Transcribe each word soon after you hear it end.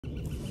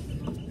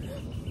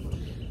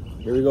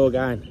Here we go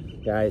again,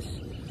 guys.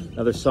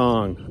 Another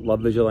song,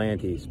 Love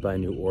Vigilantes by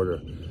New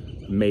Order.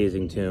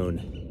 Amazing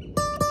tune.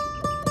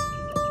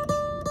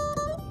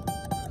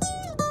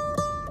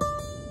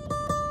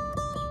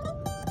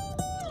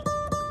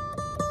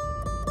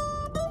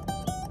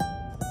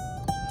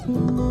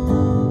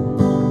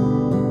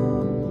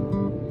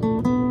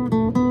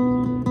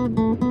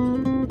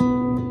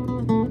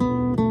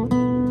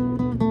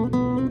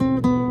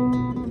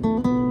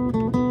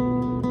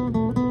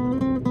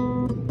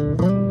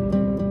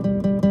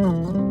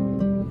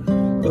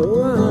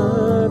 Oh,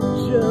 I've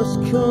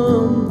just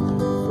come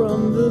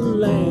from the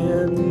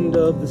land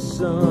of the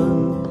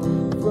sun,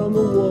 from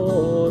a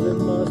war that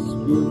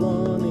must be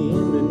won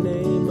in the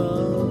name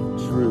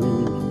of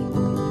truth.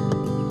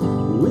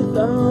 With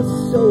our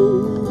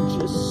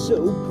soldiers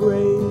so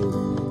brave,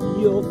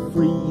 your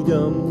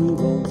freedom we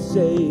won't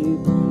save.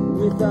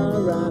 With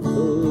our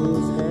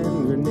rifles,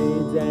 hand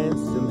grenades, and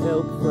some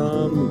help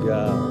from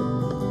God.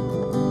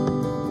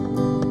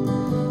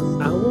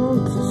 I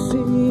want to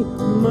see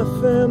my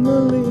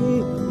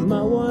family,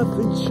 my wife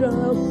and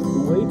child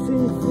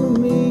waiting for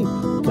me.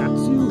 Got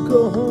to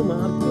go home,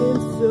 I've been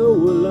so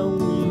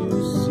alone,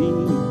 you see.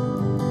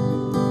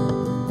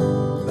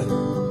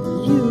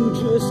 You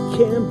just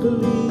can't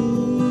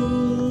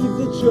believe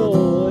the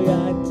joy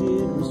I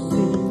did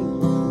receive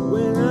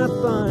when I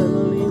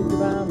finally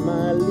got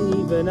my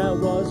leave and I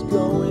was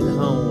going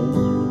home.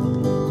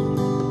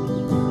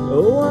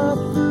 Oh, I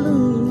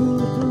flew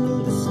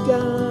through the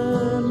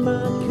sky,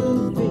 my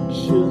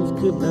convictions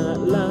could not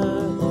lie.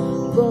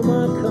 For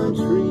my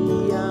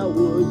country I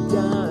would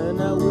die,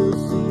 and I will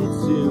see it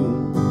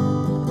soon.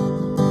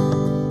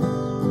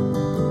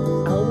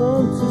 I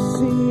want to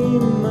see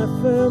my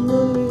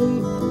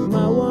family,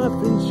 my wife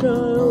and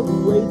child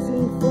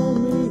waiting for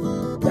me.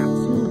 Got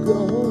to go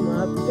home,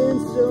 I've been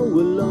so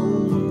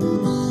alone,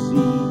 you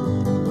see.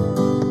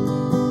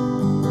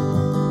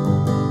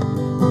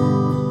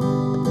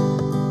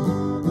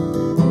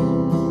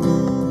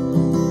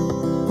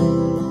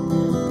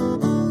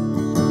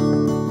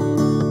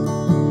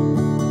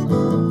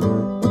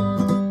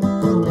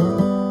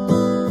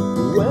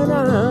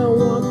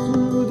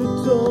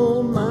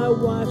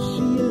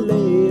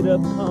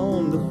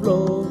 Upon the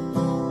floor,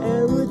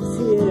 and with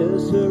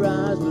tears her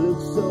eyes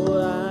looked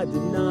sore, I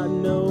did not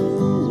know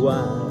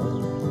why.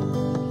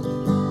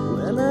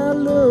 When I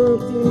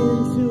looked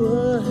into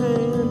her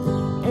hand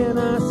and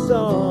I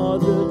saw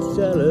the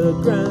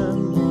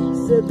telegram,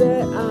 said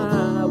that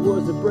I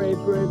was a brave,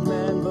 brave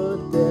man,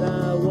 but that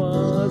I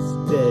was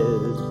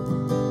dead.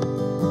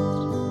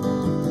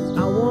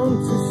 I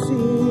want to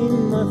see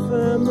my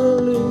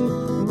family,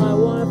 my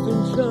wife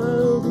and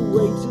child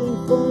waiting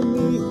for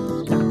me.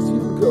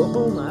 Go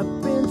home,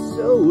 I've been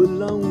so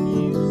alone,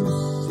 you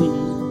see.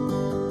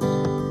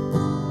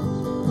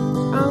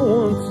 I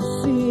want to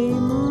see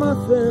my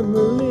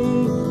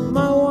family,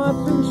 my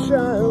wife and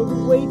child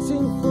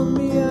waiting for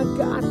me. I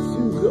got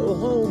to go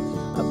home,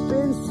 I've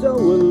been so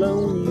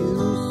alone,